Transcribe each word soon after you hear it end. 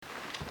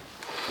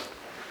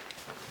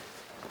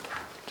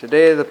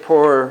Today the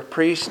poor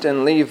priest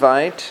and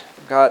Levite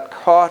got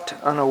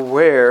caught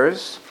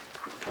unawares.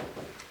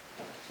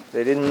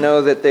 They didn't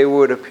know that they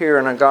would appear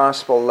in a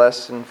gospel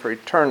lesson for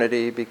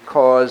eternity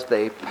because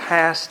they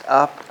passed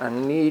up a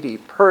needy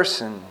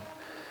person.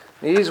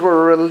 These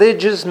were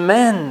religious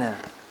men.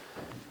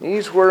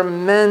 These were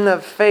men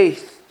of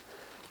faith.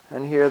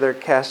 And here they're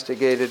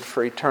castigated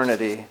for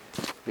eternity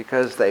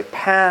because they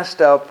passed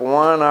up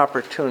one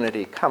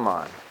opportunity. Come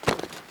on.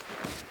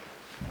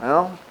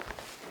 Well,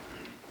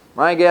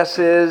 my guess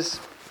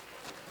is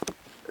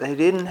they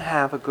didn't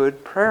have a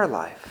good prayer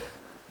life.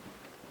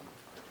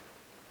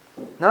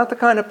 Not the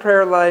kind of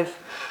prayer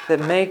life that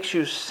makes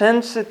you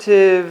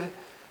sensitive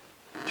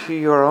to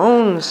your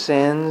own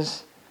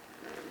sins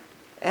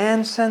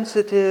and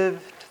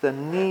sensitive to the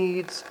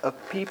needs of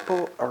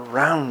people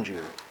around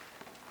you.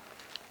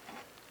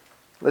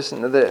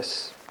 Listen to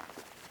this.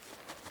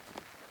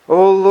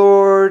 O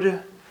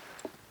Lord,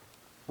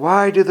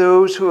 why do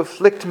those who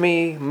afflict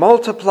me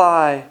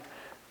multiply?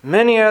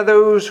 Many are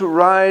those who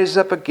rise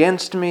up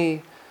against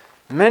me.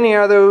 Many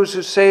are those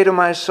who say to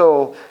my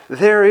soul,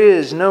 there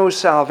is no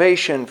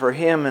salvation for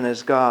him and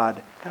his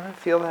God. Ever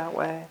feel that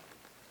way?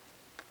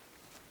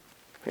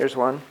 Here's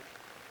one.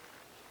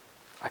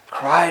 I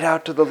cried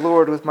out to the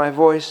Lord with my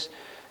voice,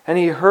 and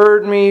he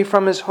heard me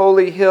from his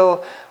holy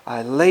hill.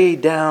 I lay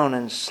down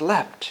and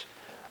slept.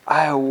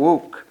 I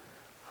awoke,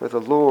 for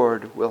the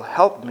Lord will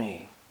help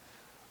me.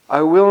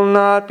 I will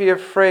not be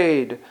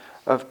afraid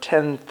of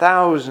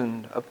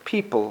 10,000 of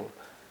people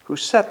who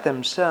set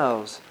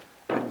themselves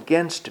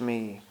against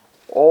me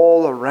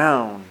all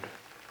around.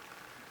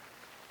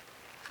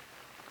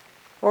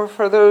 Or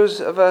for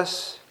those of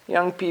us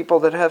young people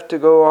that have to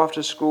go off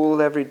to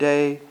school every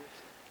day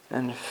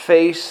and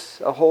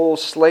face a whole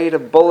slate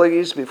of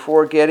bullies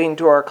before getting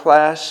to our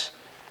class,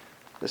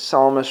 the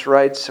psalmist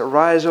writes,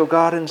 Arise, O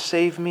God, and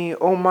save me,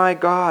 O my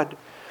God,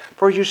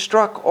 for you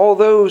struck all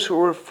those who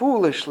were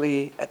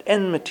foolishly at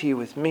enmity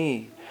with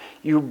me.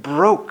 You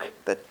broke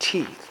the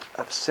teeth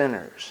of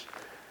sinners.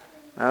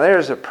 Now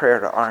there's a prayer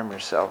to arm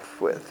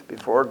yourself with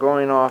before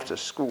going off to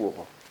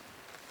school.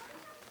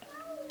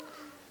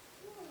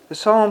 The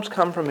Psalms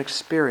come from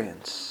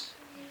experience.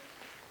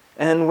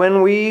 And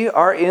when we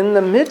are in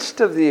the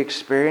midst of the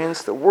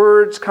experience, the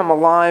words come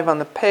alive on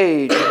the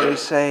page and we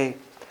say,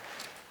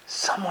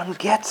 someone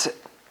gets it.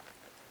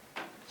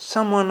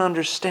 Someone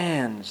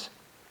understands.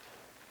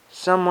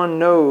 Someone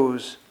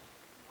knows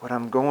what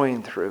I'm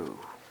going through.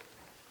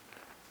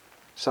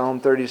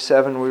 Psalm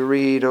 37 we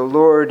read, O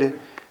Lord,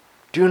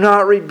 do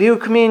not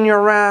rebuke me in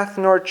your wrath,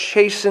 nor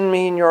chasten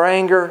me in your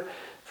anger,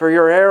 for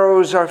your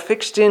arrows are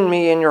fixed in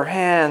me, and your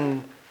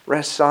hand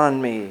rests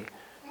on me.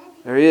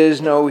 There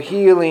is no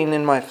healing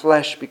in my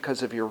flesh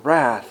because of your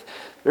wrath.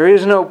 There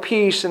is no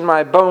peace in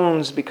my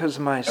bones because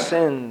of my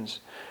sins.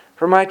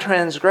 For my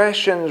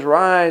transgressions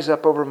rise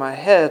up over my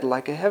head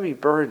like a heavy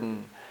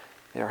burden.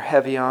 They are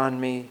heavy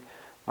on me.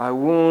 My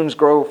wounds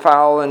grow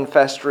foul and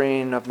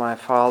festering of my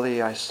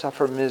folly. I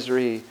suffer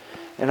misery,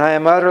 and I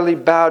am utterly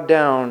bowed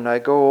down. I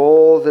go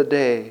all the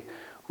day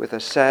with a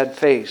sad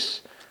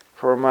face,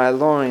 for my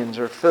loins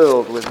are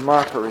filled with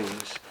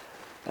mockeries,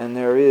 and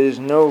there is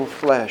no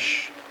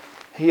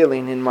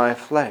healing in my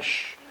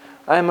flesh.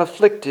 I am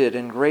afflicted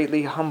and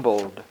greatly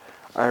humbled.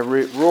 I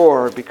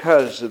roar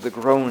because of the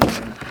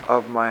groaning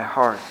of my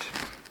heart.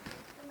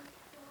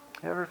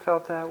 Ever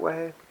felt that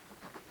way?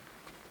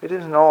 It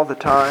isn't all the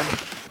time.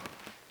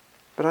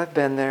 But I've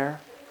been there,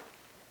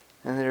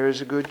 and there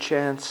is a good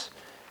chance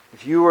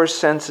if you are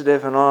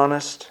sensitive and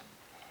honest,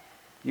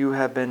 you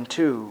have been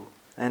too.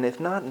 And if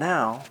not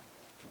now,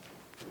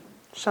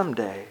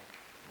 someday.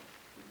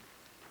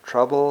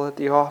 Trouble at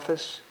the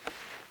office,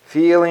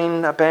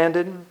 feeling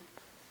abandoned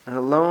and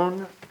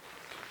alone.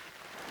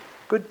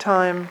 Good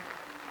time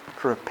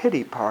for a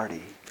pity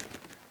party.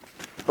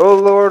 O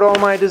Lord, all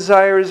my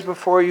desire is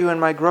before you,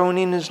 and my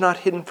groaning is not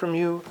hidden from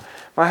you.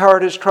 My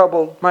heart is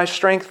troubled, my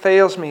strength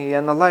fails me,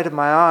 and the light of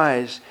my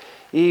eyes,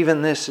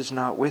 even this is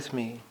not with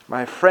me.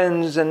 My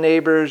friends and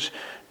neighbors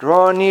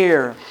draw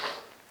near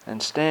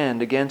and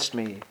stand against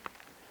me,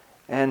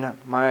 and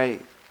my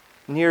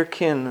near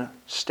kin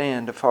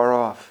stand afar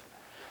off.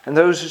 And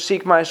those who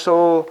seek my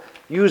soul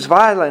use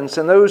violence,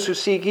 and those who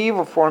seek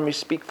evil for me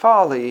speak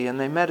folly, and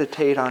they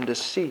meditate on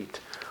deceit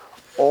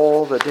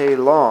all the day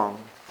long.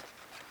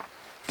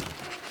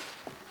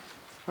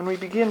 When we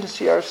begin to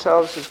see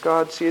ourselves as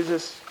God sees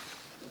us,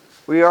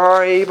 we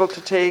are able to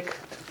take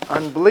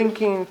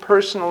unblinking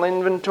personal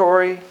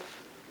inventory.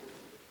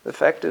 The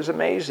effect is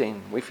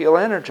amazing. We feel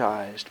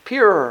energized,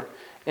 pure,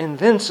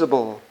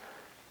 invincible,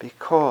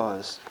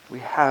 because we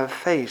have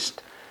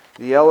faced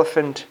the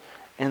elephant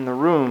in the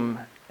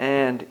room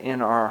and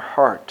in our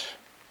heart.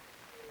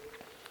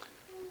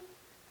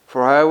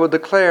 For I will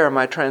declare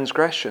my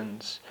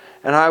transgressions,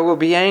 and I will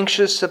be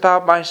anxious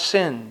about my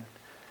sin.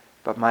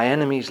 But my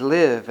enemies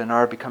live and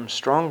are become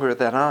stronger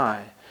than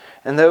I.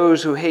 And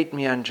those who hate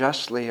me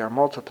unjustly are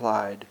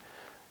multiplied.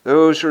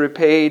 Those who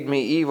repaid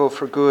me evil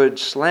for good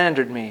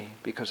slandered me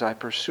because I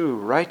pursue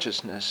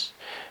righteousness.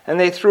 and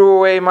they threw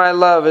away my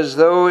love as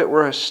though it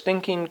were a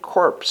stinking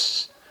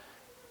corpse.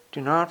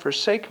 Do not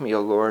forsake me,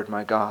 O Lord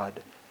my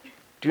God.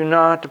 Do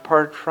not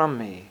depart from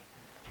me.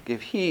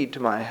 Give heed to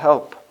my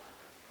help,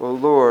 O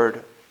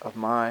Lord of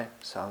my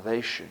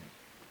salvation.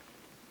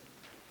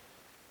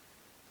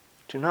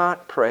 To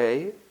not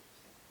pray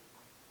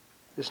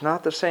is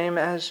not the same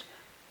as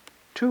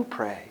to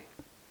pray.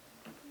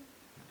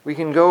 We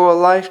can go a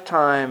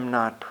lifetime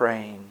not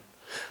praying.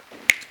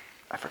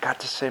 I forgot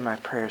to say my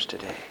prayers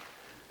today.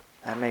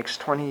 That makes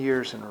 20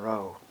 years in a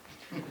row.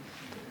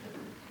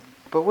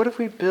 But what if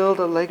we build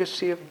a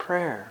legacy of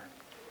prayer?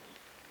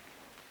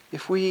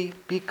 If we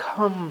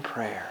become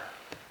prayer?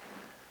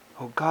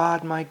 O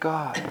God, my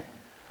God,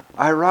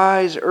 I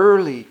rise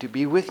early to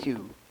be with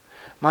you.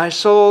 My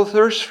soul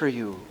thirsts for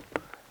you.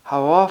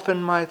 How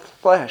often my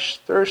flesh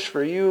thirsts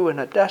for you in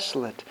a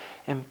desolate,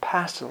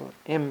 impassable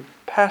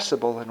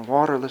and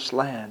waterless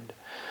land.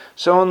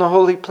 So in the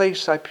holy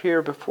place I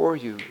peer before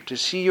you to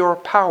see your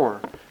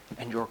power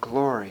and your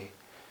glory.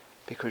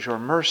 Because your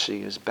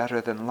mercy is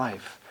better than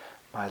life,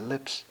 my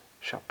lips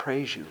shall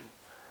praise you.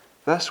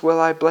 Thus will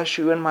I bless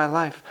you in my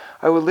life.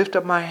 I will lift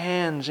up my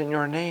hands in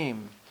your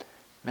name.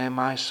 May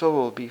my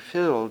soul be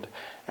filled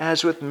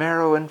as with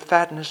marrow and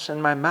fatness,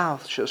 and my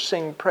mouth shall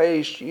sing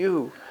praise to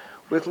you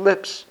with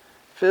lips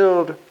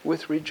filled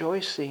with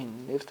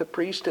rejoicing. If the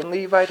priest and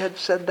Levite had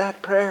said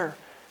that prayer,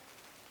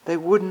 they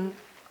wouldn't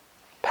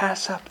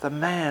pass up the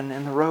man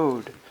in the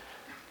road.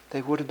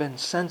 They would have been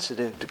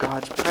sensitive to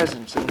God's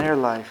presence in their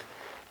life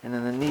and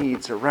in the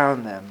needs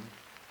around them.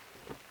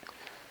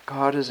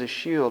 God is a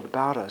shield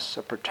about us,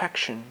 a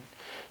protection.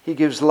 He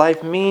gives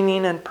life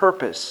meaning and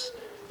purpose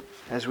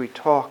as we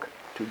talk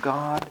to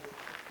God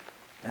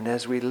and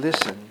as we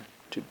listen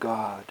to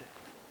God.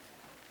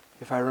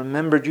 If I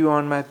remembered you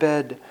on my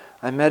bed,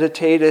 I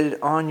meditated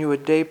on you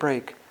at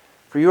daybreak.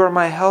 For you are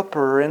my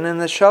helper, and in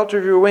the shelter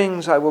of your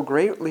wings I will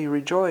greatly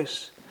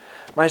rejoice.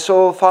 My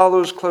soul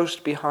follows close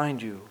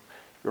behind you.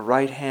 Your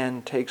right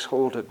hand takes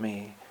hold of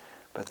me.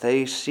 But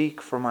they seek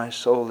for my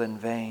soul in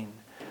vain.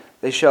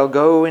 They shall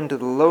go into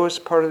the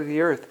lowest part of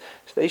the earth.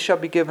 They shall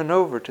be given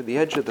over to the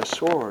edge of the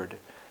sword.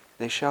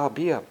 They shall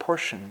be a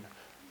portion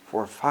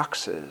for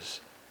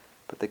foxes.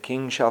 But the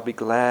king shall be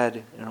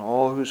glad, and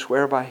all who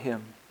swear by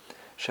him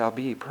shall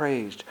be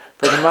praised.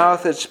 For the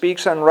mouth that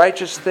speaks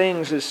unrighteous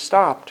things is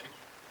stopped.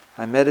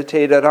 I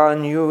meditated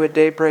on you at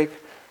daybreak,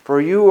 for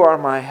you are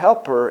my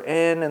helper,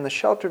 and in the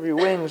shelter of your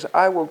wings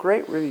I will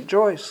greatly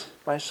rejoice.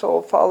 My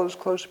soul follows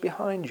close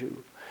behind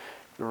you.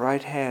 Your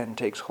right hand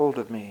takes hold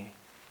of me.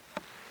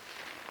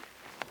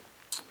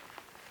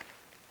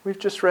 We've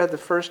just read the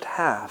first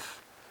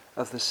half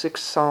of the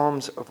 6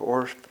 Psalms of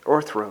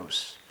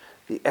Orthros,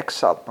 the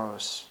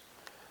Exalmos.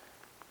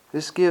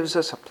 This gives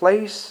us a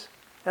place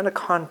and a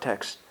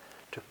context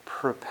to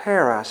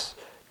prepare us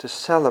to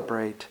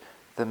celebrate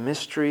the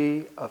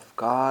mystery of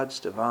God's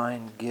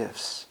divine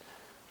gifts,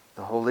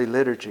 the Holy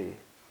Liturgy.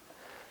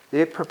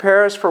 They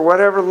prepare us for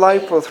whatever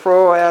life will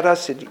throw at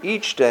us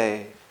each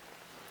day.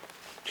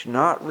 To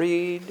not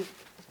read,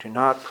 to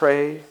not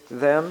pray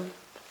them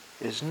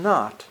is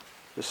not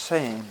the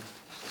same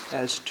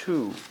as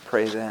to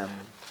pray them.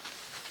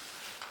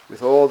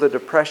 With all the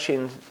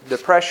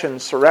depression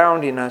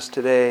surrounding us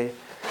today,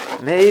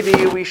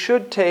 maybe we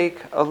should take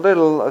a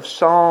little of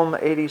Psalm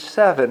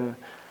 87,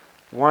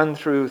 1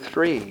 through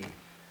 3.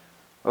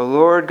 O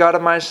Lord, God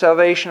of my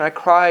salvation, I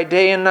cry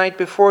day and night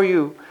before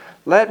you.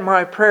 Let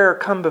my prayer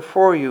come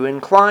before you.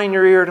 Incline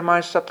your ear to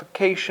my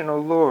supplication, O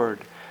Lord.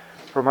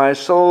 For my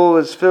soul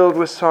is filled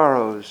with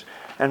sorrows,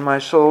 and my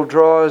soul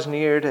draws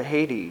near to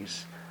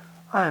Hades.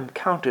 I am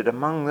counted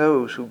among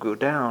those who go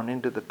down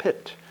into the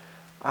pit.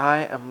 I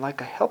am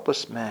like a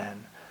helpless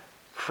man,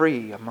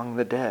 free among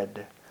the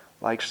dead,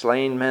 like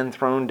slain men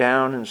thrown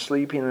down and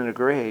sleeping in a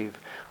grave,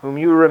 whom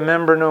you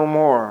remember no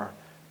more,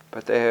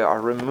 but they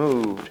are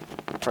removed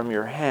from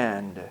your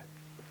hand.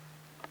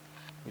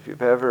 If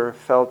you've ever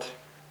felt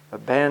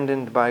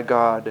abandoned by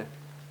God,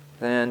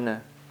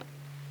 then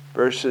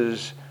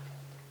verses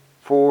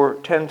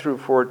 10 through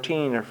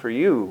 14 are for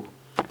you.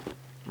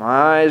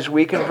 My eyes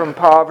weaken from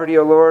poverty,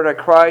 O Lord. I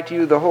cry to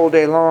you the whole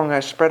day long. I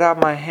spread out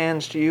my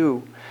hands to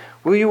you.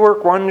 Will you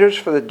work wonders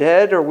for the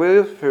dead, or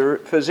will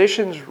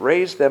physicians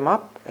raise them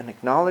up and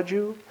acknowledge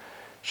you?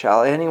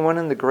 Shall anyone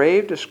in the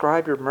grave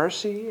describe your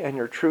mercy and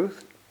your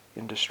truth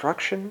in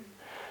destruction?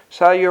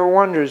 Shall your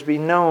wonders be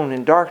known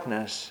in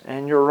darkness,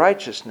 and your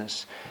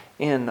righteousness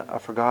in a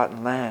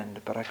forgotten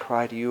land? But I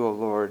cry to you, O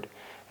Lord,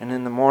 and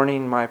in the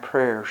morning my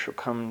prayer shall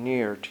come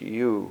near to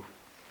you.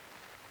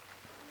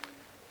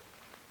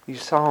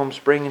 These psalms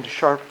bring into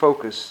sharp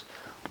focus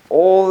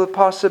all the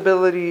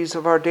possibilities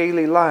of our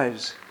daily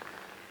lives.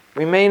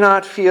 We may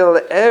not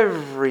feel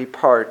every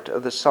part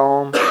of the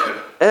psalm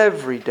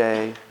every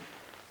day,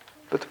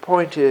 but the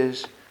point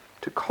is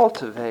to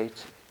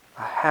cultivate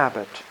a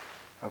habit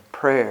of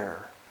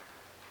prayer.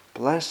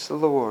 Bless the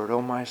Lord,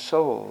 O my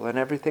soul, and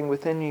everything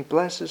within me.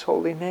 Bless his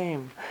holy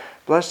name.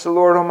 Bless the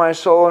Lord, O my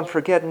soul, and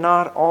forget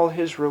not all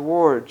his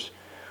rewards,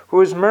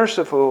 who is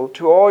merciful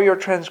to all your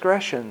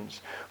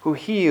transgressions, who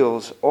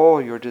heals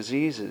all your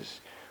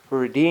diseases, who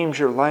redeems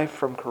your life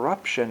from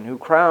corruption, who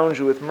crowns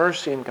you with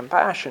mercy and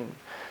compassion,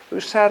 who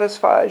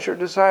satisfies your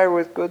desire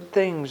with good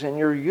things, and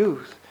your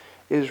youth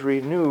is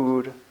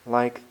renewed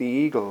like the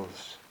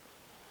eagles.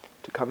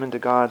 To come into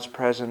God's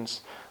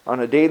presence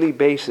on a daily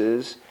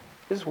basis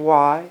is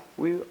why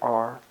we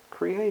are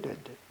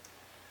created.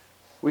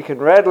 We can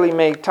readily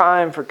make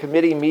time for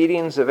committee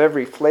meetings of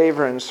every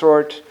flavor and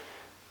sort,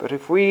 but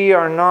if we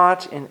are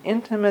not in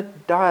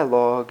intimate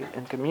dialogue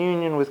and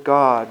communion with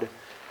God,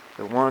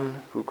 the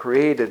one who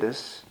created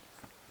us,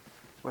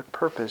 what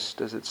purpose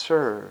does it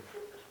serve?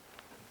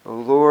 O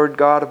Lord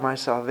God of my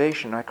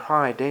salvation, I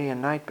cry day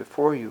and night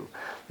before you.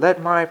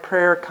 Let my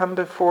prayer come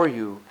before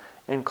you.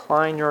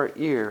 Incline your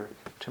ear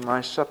to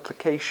my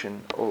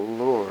supplication, O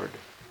Lord.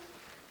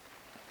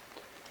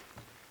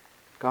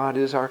 God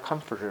is our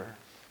comforter.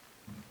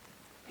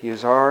 He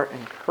is our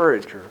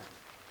encourager.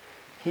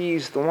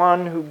 He's the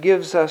one who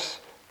gives us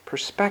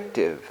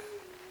perspective.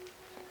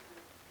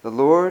 The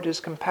Lord is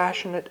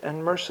compassionate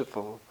and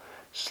merciful,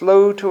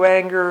 slow to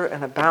anger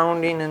and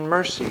abounding in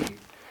mercy.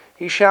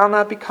 He shall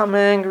not become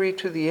angry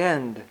to the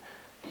end,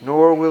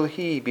 nor will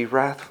he be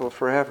wrathful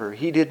forever.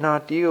 He did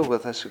not deal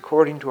with us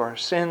according to our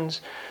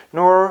sins,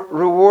 nor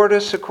reward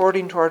us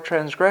according to our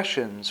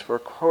transgressions, for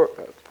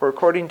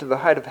according to the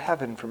height of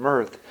heaven from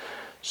earth,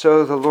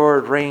 so the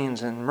Lord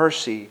reigns in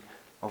mercy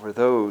over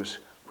those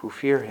who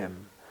fear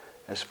him.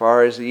 As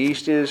far as the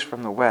east is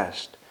from the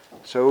west,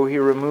 so he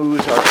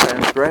removes our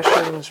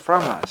transgressions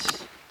from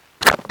us.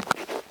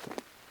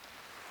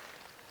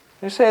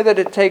 They say that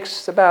it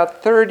takes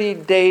about 30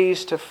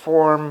 days to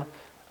form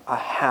a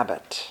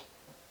habit.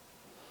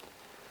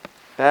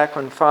 Back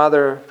when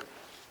Father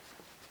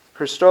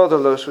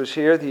Christodolos was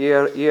here, the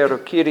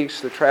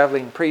Hierokyrios, the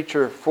traveling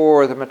preacher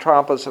for the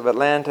metropolis of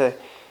Atlanta,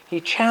 he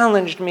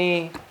challenged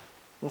me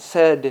and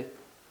said,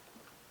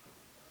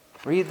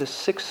 read the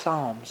 6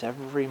 Psalms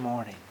every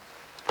morning.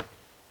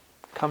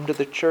 Come to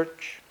the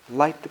church,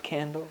 light the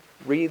candle,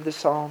 read the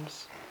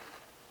Psalms.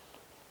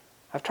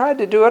 I've tried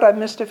to do it. I've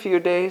missed a few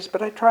days,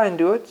 but I try and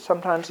do it.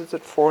 Sometimes it's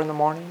at 4 in the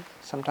morning.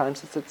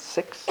 Sometimes it's at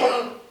 6.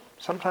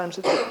 Sometimes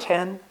it's at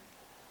 10.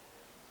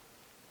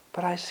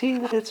 But I see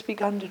that it's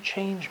begun to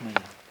change me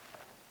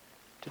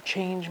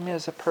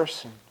as a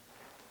person,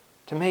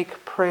 to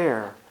make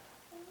prayer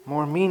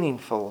more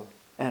meaningful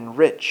and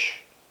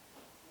rich.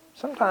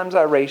 Sometimes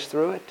I race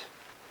through it.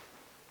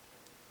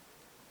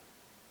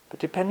 But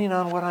depending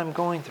on what I'm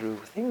going through,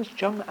 things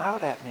jump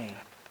out at me.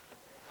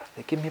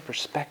 They give me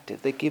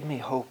perspective. They give me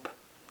hope.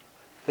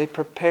 They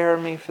prepare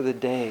me for the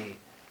day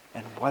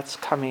and what's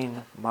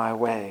coming my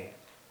way.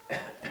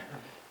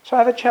 So I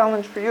have a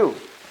challenge for you.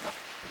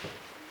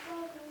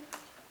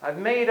 I've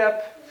made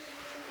up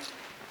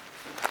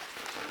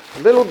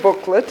little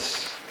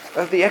booklets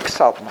of the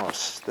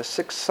Exalmos, the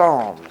 6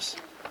 Psalms.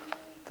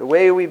 The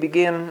way we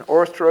begin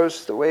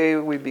Orthros, the way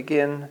we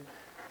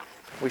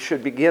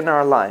should begin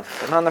our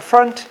life. And on the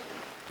front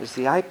is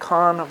the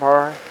icon of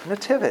our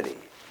nativity.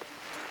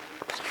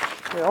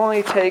 It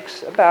only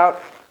takes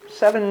about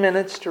 7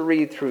 minutes to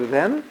read through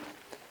them.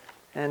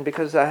 And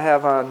because I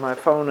have on my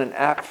phone an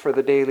app for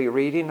the daily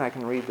reading, I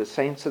can read the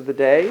saints of the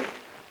day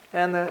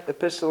and the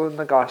epistle and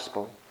the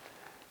gospel.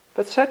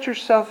 But set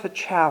yourself a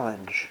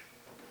challenge.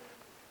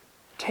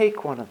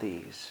 Take one of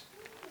these.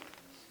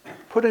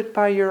 Put it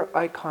by your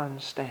icon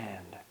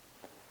stand.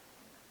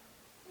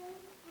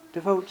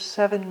 Devote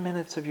 7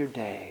 minutes of your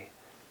day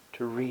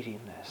to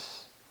reading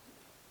this.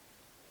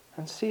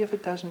 And see if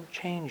it doesn't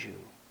change you.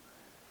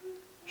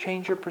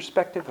 Change your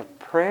perspective of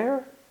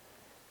prayer.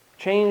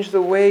 Change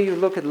the way you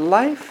look at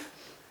life.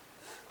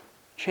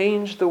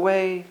 Change the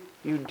way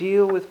you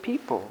deal with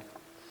people.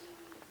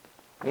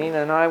 Nina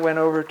and I went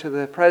over to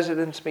the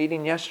president's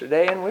meeting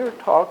yesterday, and we were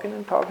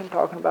talking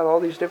about all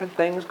these different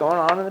things going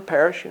on in the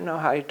parish. You know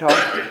how you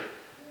talk.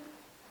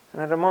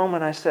 And at a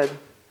moment I said,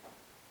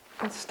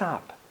 let's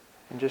stop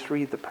and just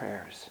read the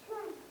prayers.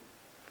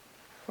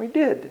 We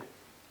did. It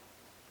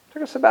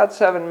took us about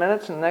 7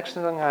 minutes, and the next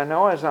thing I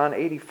know, I was on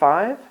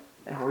 85,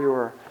 and we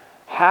were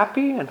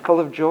happy and full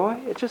of joy.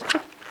 It just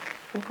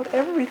put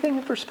everything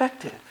in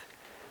perspective,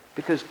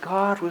 because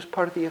God was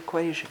part of the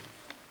equation.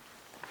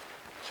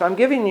 So I'm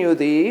giving you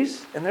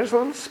these, and there's a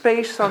little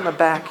space on the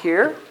back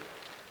here.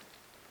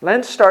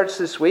 Lent starts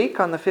this week.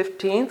 On the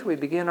 15th, we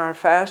begin our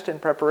fast in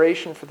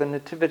preparation for the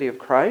Nativity of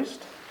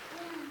Christ.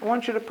 I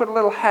want you to put a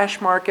little hash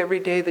mark every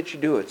day that you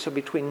do it. So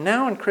between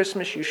now and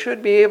Christmas, you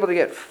should be able to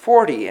get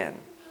 40 in.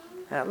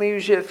 That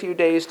leaves you a few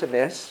days to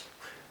miss.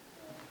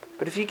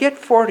 But if you get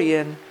 40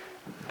 in,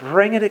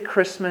 bring it at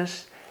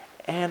Christmas,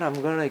 and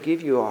I'm going to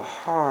give you a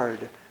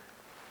hard-bound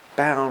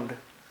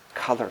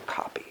color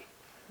copy.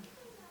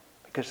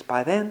 Because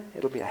by then,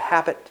 it'll be a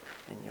habit,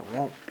 and you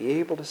won't be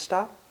able to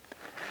stop,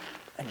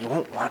 and you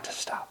won't want to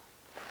stop.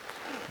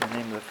 In the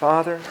name of the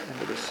Father,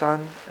 and of the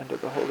Son, and of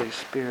the Holy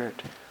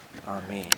Spirit. Amen.